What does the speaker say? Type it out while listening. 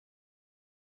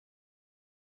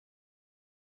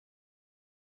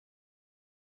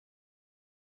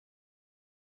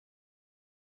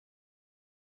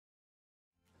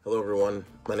Hello everyone,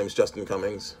 my name is Justin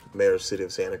Cummings, Mayor of the City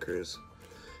of Santa Cruz,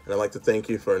 and I'd like to thank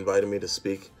you for inviting me to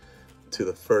speak to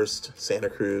the first Santa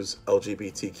Cruz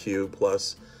LGBTQ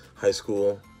plus high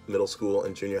school, middle school,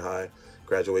 and junior high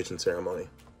graduation ceremony.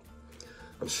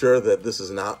 I'm sure that this is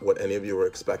not what any of you were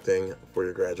expecting for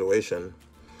your graduation.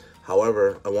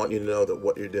 However, I want you to know that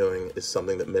what you're doing is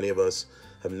something that many of us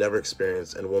have never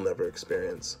experienced and will never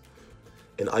experience.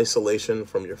 In isolation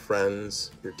from your friends,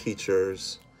 your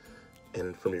teachers,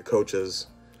 and from your coaches,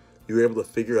 you were able to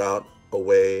figure out a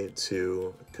way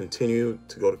to continue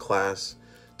to go to class,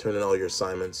 turn in all your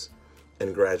assignments,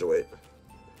 and graduate.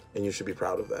 And you should be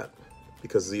proud of that,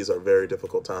 because these are very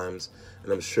difficult times,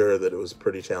 and I'm sure that it was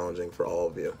pretty challenging for all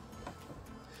of you.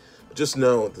 But just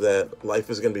know that life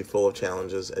is going to be full of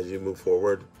challenges as you move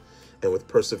forward, and with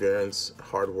perseverance,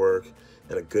 hard work,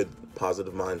 and a good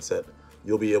positive mindset,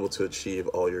 you'll be able to achieve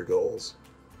all your goals.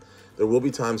 There will be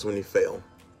times when you fail,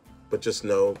 but just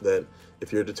know that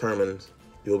if you're determined,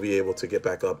 you'll be able to get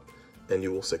back up and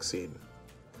you will succeed.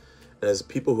 And as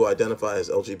people who identify as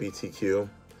LGBTQ,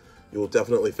 you will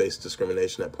definitely face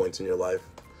discrimination at points in your life.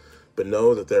 But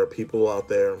know that there are people out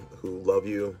there who love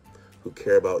you, who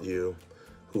care about you,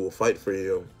 who will fight for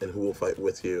you, and who will fight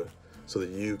with you so that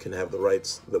you can have the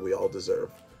rights that we all deserve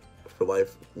for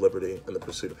life, liberty, and the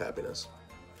pursuit of happiness.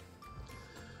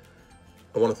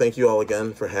 I want to thank you all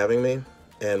again for having me.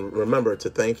 And remember to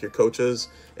thank your coaches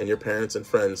and your parents and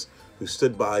friends who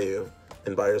stood by you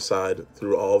and by your side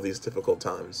through all these difficult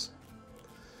times.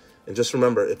 And just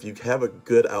remember, if you have a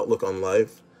good outlook on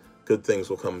life, good things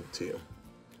will come to you.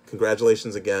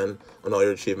 Congratulations again on all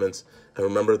your achievements, and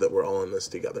remember that we're all in this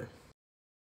together.